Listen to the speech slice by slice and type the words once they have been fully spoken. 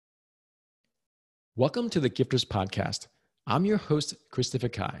Welcome to the Gifters Podcast. I'm your host, Christopher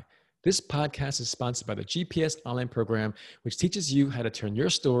Kai. This podcast is sponsored by the GPS online program, which teaches you how to turn your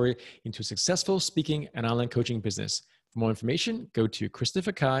story into a successful speaking and online coaching business. For more information, go to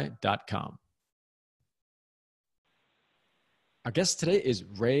christopherkai.com. Our guest today is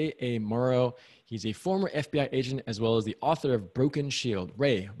Ray A. Morrow. He's a former FBI agent as well as the author of Broken Shield.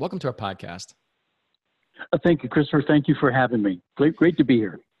 Ray, welcome to our podcast. Thank you, Christopher. Thank you for having me. Great to be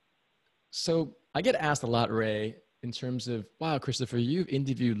here. So I get asked a lot, Ray, in terms of, wow, Christopher, you've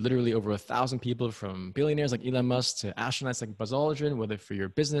interviewed literally over 1,000 people, from billionaires like Elon Musk to astronauts like Buzz Aldrin, whether for your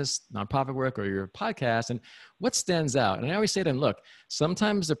business, nonprofit work, or your podcast. And what stands out? And I always say to them, look,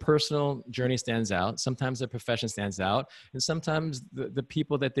 sometimes the personal journey stands out, sometimes the profession stands out, and sometimes the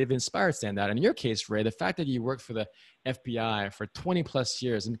people that they've inspired stand out. And in your case, Ray, the fact that you worked for the FBI for 20 plus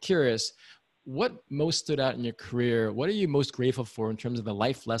years, I'm curious, what most stood out in your career? What are you most grateful for in terms of the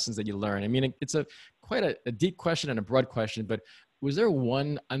life lessons that you learn? I mean, it's quite a deep question and a broad question, but was there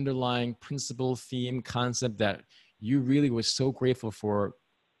one underlying principle, theme, concept that you really was so grateful for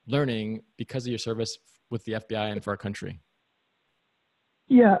learning because of your service with the FBI and for our country?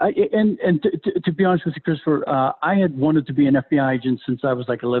 Yeah, to be honest with you, Christopher, I had wanted to be an FBI agent since I was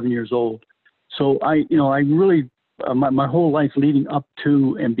like 11 years old. So I really my whole life leading up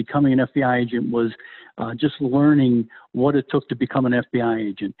to and becoming an FBI agent was just learning what it took to become an FBI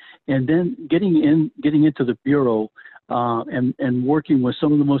agent, and then getting into the bureau and working with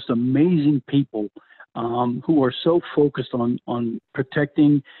some of the most amazing people who are so focused on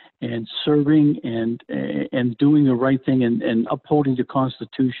protecting and serving and doing the right thing and upholding the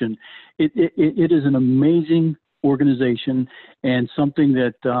Constitution. It is an amazing organization and something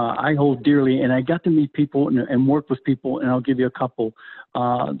that I hold dearly. And I got to meet people and work with people, and I'll give you a couple.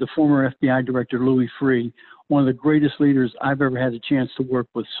 The former FBI director, Louis Freeh, one of the greatest leaders I've ever had a chance to work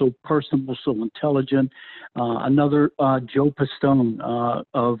with, so personable, so intelligent. Another, Joe Pistone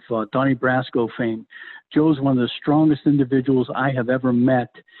of Donnie Brasco fame. Joe's one of the strongest individuals I have ever met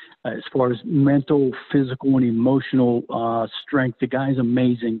as far as mental, physical, and emotional strength. The guy's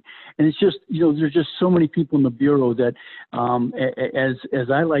amazing. And it's just, there's just so many people in the Bureau that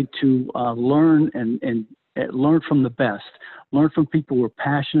as I like to learn and learn from the best, learn from people who are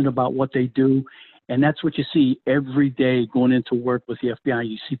passionate about what they do. And that's what you see every day going into work with the FBI.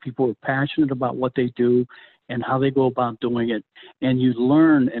 You see people who are passionate about what they do and how they go about doing it. And you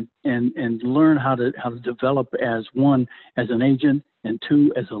learn and learn how to develop as an agent, and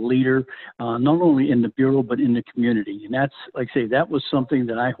two, as a leader, not only in the Bureau, but in the community. And that's, like I say, that was something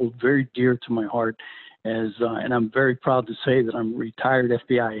that I hold very dear to my heart and I'm very proud to say that I'm a retired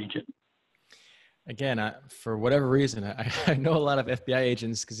FBI agent. Again, for whatever reason, I know a lot of FBI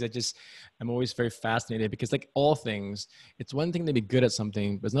agents because I'm always very fascinated because, like all things, it's one thing to be good at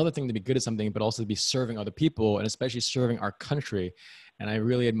something, but it's another thing to be good at something, but also to be serving other people and especially serving our country. And I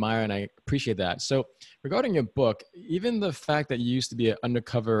really admire and I appreciate that. So regarding your book, even the fact that you used to be an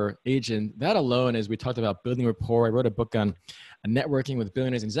undercover agent, that alone, as we talked about building rapport, I wrote a book on networking with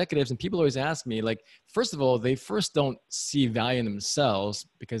billionaires and executives, and people always ask me, like, first of all, they first don't see value in themselves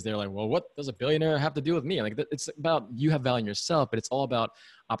because they're like, well, what does a billionaire have to do with me? Like, it's about you have value in yourself, but it's all about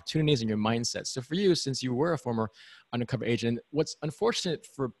opportunities and your mindset. So for you, since you were a former undercover agent, what's unfortunate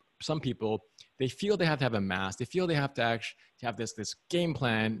for some people, they feel they have to have a mask. They feel they have to actually have this game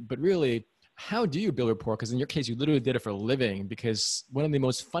plan, but really, how do you build rapport? Because in your case, you literally did it for a living, because one of the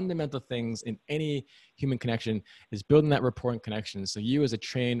most fundamental things in any human connection is building that rapport and connection. So you, as a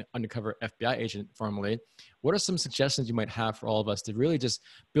trained undercover FBI agent formerly, what are some suggestions you might have for all of us to really just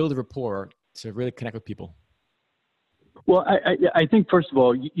build a rapport to really connect with people? Well, I think, first of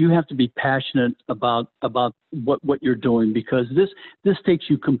all, you have to be passionate about what you're doing, because this takes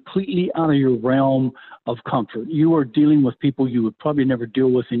you completely out of your realm of comfort. You are dealing with people you would probably never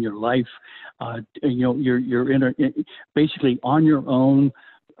deal with in your life. You're basically on your own.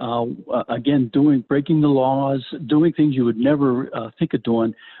 Again, breaking the laws, doing things you would never think of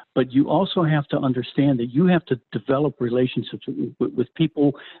doing. But you also have to understand that you have to develop relationships with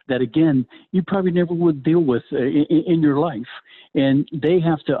people that, again, you probably never would deal with in your life. And they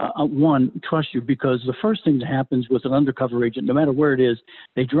have to, trust you, because the first thing that happens with an undercover agent, no matter where it is,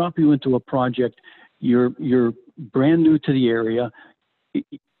 they drop you into a project. You're brand new to the area.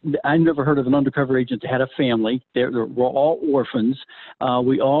 I never heard of an undercover agent that had a family. We're all orphans.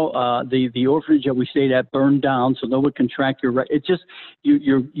 The orphanage that we stayed at burned down, so no one can track your right. It's just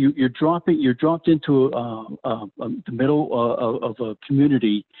you're dropped into the middle of a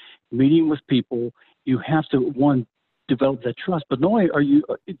community, meeting with people. You have to develop that trust, but not only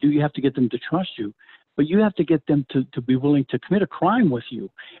do you have to get them to trust you, but you have to get them to be willing to commit a crime with you.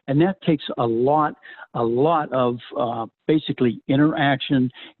 And that takes a lot of basically interaction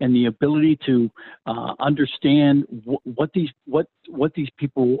and the ability to understand what these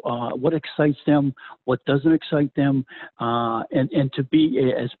people, what excites them, what doesn't excite them, and to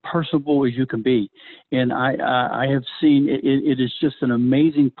be as personable as you can be. And I have seen it is just an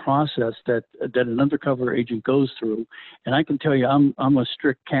amazing process that an undercover agent goes through. And I can tell you, I'm a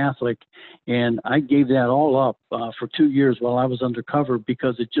strict Catholic, and I gave that all up for 2 years while I was undercover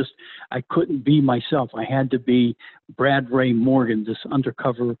because I couldn't be myself. I had to be Brad Ray Morgan, this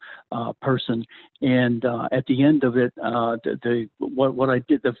undercover person. And at the end of it, what I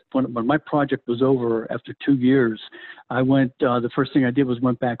did, when my project was over after 2 years, I went. The first thing I did was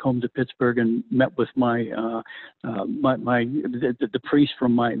went back home to Pittsburgh and met with the priest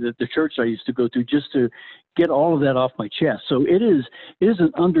from the church I used to go to, just to get all of that off my chest. So it is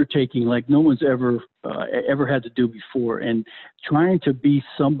an undertaking like no one's ever had to do before, and trying to be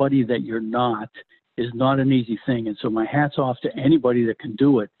somebody that you're not is not an easy thing. And so my hat's off to anybody that can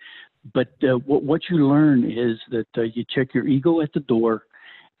do it. But what you learn is that you check your ego at the door,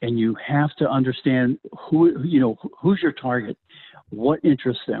 and you have to understand who's your target, what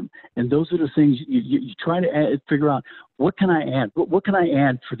interests them. And those are the things you try to figure out. What can I add? What can I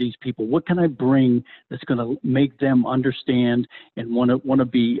add for these people? What can I bring that's going to make them understand and want to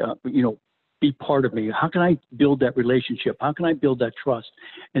be, be part of me? How can I build that relationship? How can I build that trust?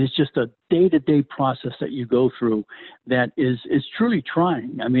 And it's just a day-to-day process that you go through that is truly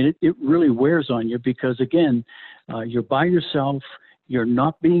trying. I mean, it really wears on you because, again, you're by yourself. You're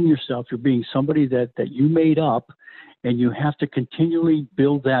not being yourself. You're being somebody that you made up, and you have to continually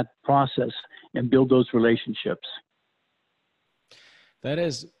build that process and build those relationships. That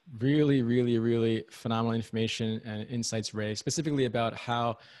is really, really, really phenomenal information and insights, Ray, specifically about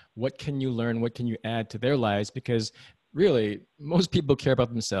what can you learn, what can you add to their lives? Because really, most people care about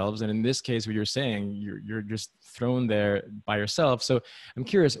themselves. And in this case, what you're saying, you're just thrown there by yourself. So I'm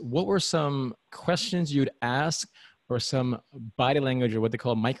curious, what were some questions you'd ask or some body language or what they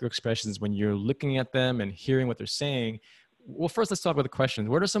call micro expressions when you're looking at them and hearing what they're saying? Well, first, let's talk about the questions.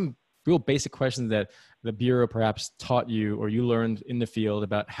 What are some real basic questions that the Bureau perhaps taught you or you learned in the field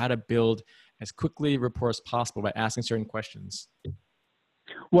about how to build as quickly rapport as possible by asking certain questions?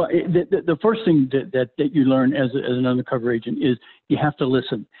 Well, the first thing that you learn as an undercover agent is you have to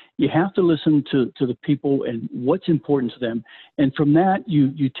listen. You have to listen to the people and what's important to them. And from that,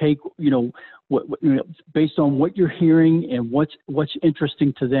 you take, based on what you're hearing and what's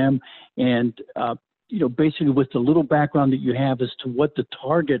interesting to them. And, basically with the little background that you have as to what the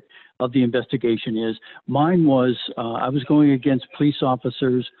target of the investigation is. Mine was, I was going against police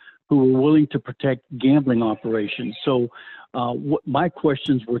officers who were willing to protect gambling operations. So what my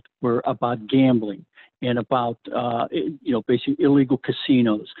questions were about gambling and about, basically illegal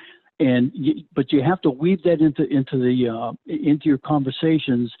casinos. But you have to weave that into your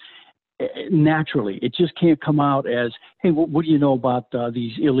conversations naturally. It just can't come out as, hey, what do you know about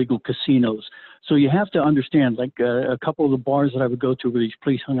these illegal casinos? So you have to understand, like a couple of the bars that I would go to where these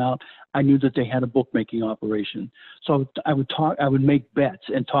police hung out, I knew that they had a bookmaking operation. So I would make bets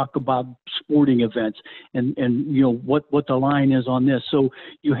and talk about sporting events and what the line is on this. So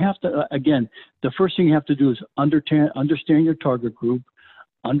you have to, again, the first thing you have to do is understand your target group,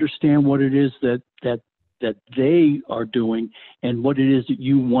 understand what it is that they are doing and what it is that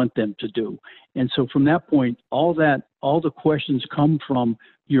you want them to do. And so from that point, all the questions come from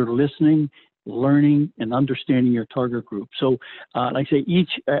your listening, learning, and understanding your target group. So like I say,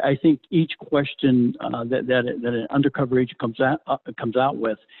 I think each question that an undercover agent comes out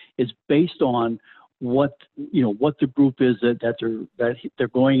with is based on what the group is that they're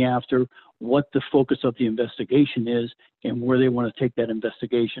going after, what the focus of the investigation is, and where they want to take that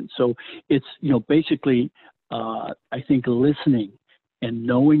investigation. So it's basically I think listening and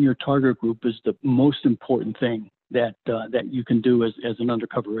knowing your target group is the most important thing that you can do as an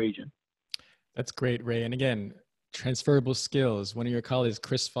undercover agent. That's great, Ray. And again, transferable skills. One of your colleagues,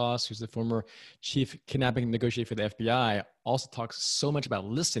 Chris Foss, who's the former chief kidnapping negotiator for the FBI, also talks so much about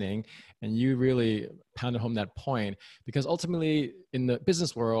listening. And you really pounded home that point, because ultimately in the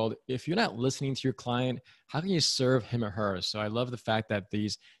business world, if you're not listening to your client, how can you serve him or her? So I love the fact that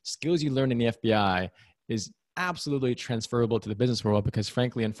these skills you learned in the FBI is absolutely transferable to the business world, because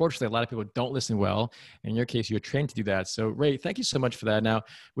frankly, unfortunately, a lot of people don't listen well. In your case, you're trained to do that. So Ray, thank you so much for that. Now,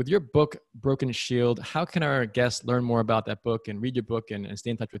 with your book, Broken Shield, how can our guests learn more about that book and read your book and stay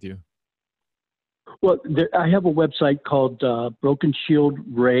in touch with you? Well, I have a website called Broken Shield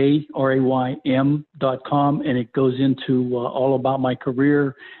Ray, RAYM.com, and it goes into all about my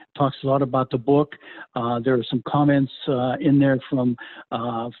career, talks a lot about the book. There are some comments in there from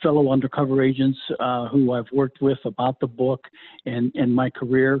fellow undercover agents who I've worked with about the book and my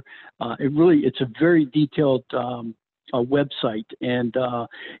career. It's a very detailed website, and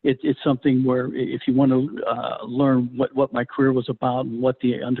it's something where if you want to learn what my career was about and what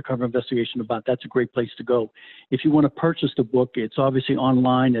the undercover investigation about, that's a great place to go. If you want to purchase the book, it's obviously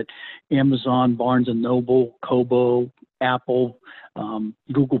online at Amazon, Barnes and Noble, Kobo, Apple,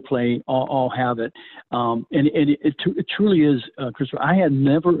 Google Play, all have it. And it truly is, Christopher. I had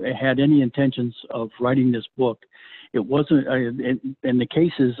never had any intentions of writing this book. It wasn't, and the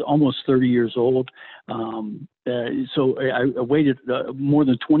case is almost 30 years old. So I waited more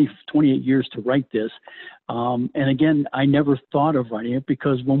than 28 years to write this. And again, I never thought of writing it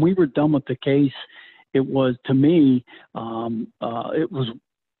because when we were done with the case, it was, to me, it was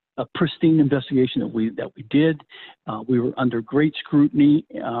a pristine investigation that we did. We were under great scrutiny,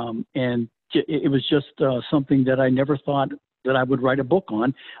 and it was just something that I never thought that I would write a book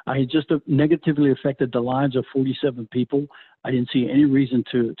on. I had just negatively affected the lives of 47 people. I didn't see any reason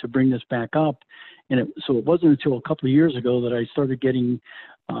to bring this back up. And so it wasn't until a couple of years ago that I started getting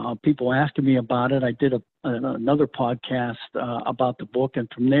people asking me about it. I did another podcast about the book, and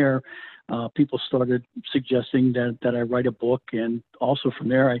from there, people started suggesting that I write a book. And also from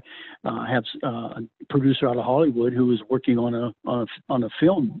there, I have a producer out of Hollywood who is working on a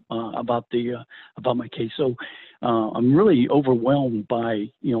film about my case. So I'm really overwhelmed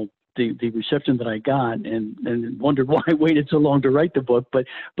by the reception that I got, and wondered why I waited so long to write the book.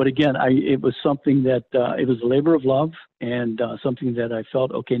 But again, it was something that it was a labor of love, and something that I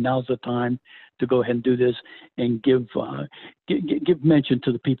felt, okay, now's the time to go ahead and do this and give mention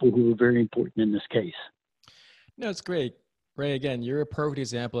to the people who were very important in this case. No, it's great. Ray, again, you're a perfect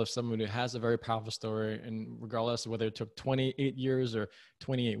example of someone who has a very powerful story, and regardless of whether it took 28 years or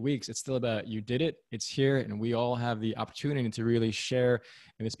 28 weeks, it's still about you did it, it's here, and we all have the opportunity to really share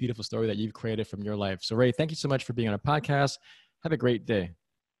in this beautiful story that you've created from your life. So Ray, thank you so much for being on a podcast. Have a great day.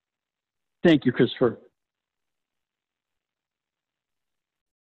 Thank you, Christopher.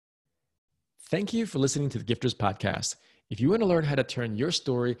 Thank you for listening to the Gifters Podcast. If you want to learn how to turn your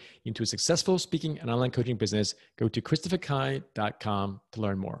story into a successful speaking and online coaching business, go to christopherkai.com to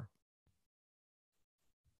learn more.